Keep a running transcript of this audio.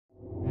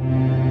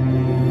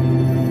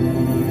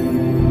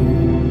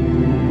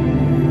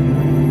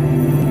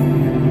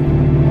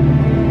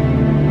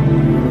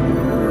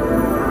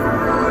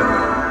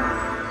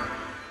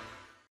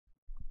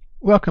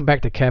Welcome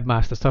back to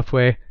CabMaster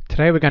Software.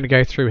 Today we're going to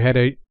go through how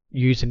to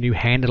use a new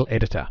handle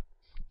editor.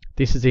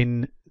 This is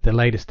in the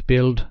latest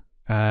build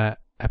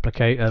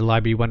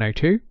library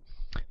 102.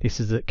 This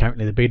is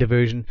currently the beta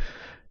version.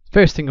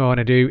 First thing I want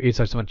to do is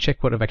I just want to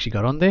check what I've actually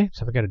got on there.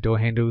 So if I go to door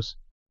handles,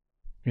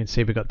 you can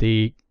see we've got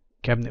the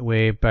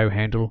cabinetware bow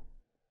handle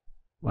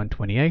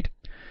 128.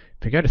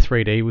 If we go to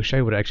 3D, we'll show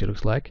you what it actually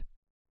looks like.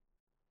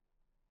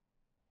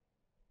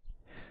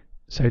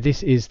 So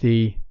this is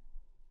the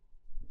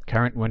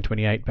current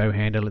 128 bow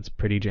handle. It's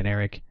pretty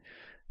generic.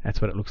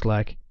 That's what it looks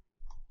like.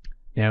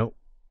 Now,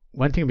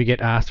 one thing we get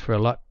asked a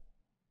lot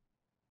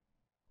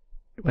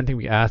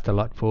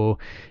for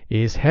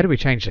is how do we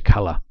change the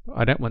color?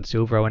 I don't want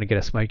silver, I want to get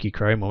a smoky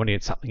chrome, I want to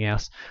get something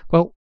else.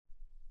 Well,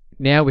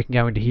 now we can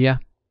go into here.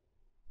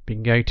 We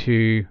can go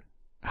to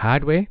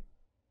hardware,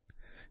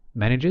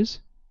 managers,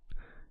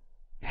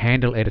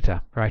 handle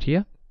editor right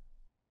here.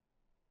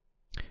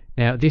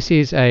 Now this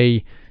is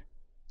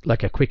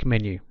like a quick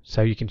menu,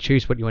 so you can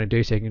choose what you want to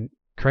do. So you can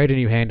create a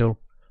new handle,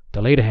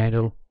 delete a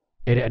handle,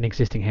 edit an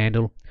existing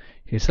handle.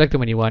 You can select the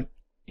one you want,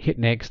 hit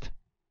next.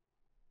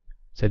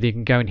 So you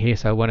can go in here.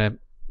 So I want a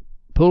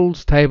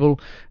pulls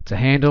table, it's a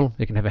handle,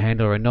 you can have a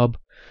handle or a knob,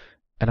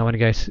 and I want to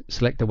go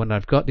select the one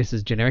I've got. This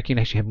is generic. You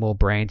can actually have more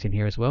brands in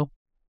here as well.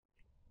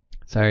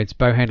 So it's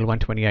bow handle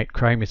 128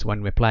 chrome is the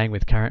one we're playing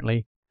with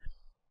currently.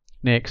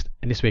 Next,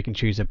 and this way you can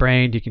choose a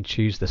brand, you can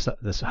choose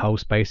the hole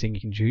spacing, you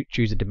can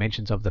choose the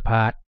dimensions of the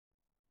part.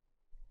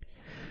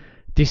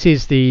 This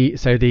is the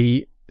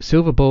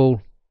silver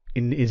ball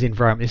is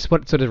environment. This is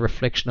what sort of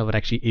reflection of it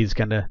actually is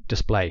going to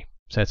display.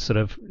 So it's sort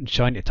of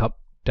shiny at the top,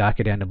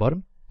 darker down the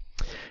bottom.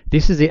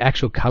 This is the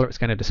actual color it's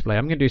going to display.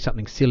 I'm going to do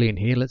something silly in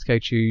here. Let's go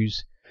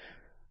choose,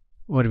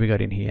 what do we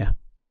got in here?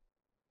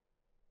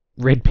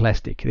 Red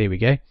plastic. There we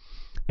go.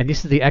 And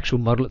this is the actual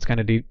model it's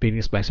going to be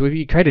displayed. So if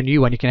you create a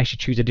new one, you can actually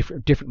choose a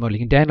different model.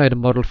 You can download a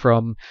model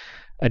from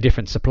a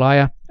different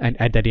supplier and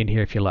add that in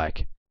here if you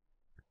like.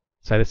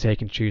 So let's say you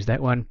can choose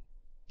that one.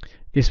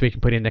 This we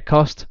can put in the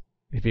cost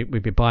if you're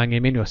buying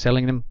them in or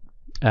selling them.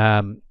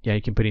 Yeah,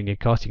 you can put in your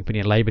cost. You can put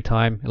in labor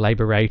time,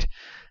 labor rate,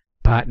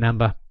 part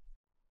number.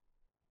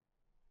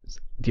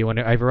 Do you want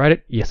to override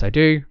it? Yes, I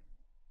do.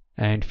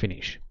 And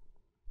finish.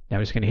 Now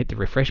we're just going to hit the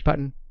refresh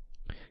button.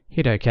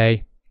 Hit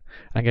OK.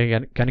 I'm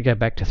going to go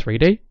back to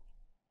 3D.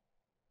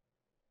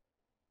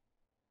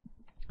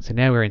 So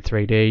now we're in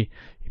 3D.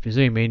 If you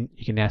zoom in,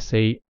 you can now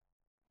see.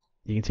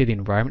 You can see the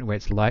environment where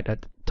it's light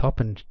at the top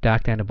and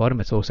dark down the bottom.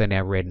 It's also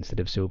now red instead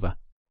of silver.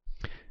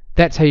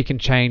 That's how you can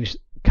change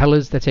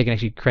colors. That's how you can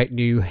actually create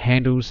new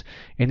handles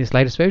in this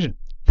latest version.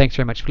 Thanks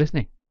very much for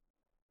listening.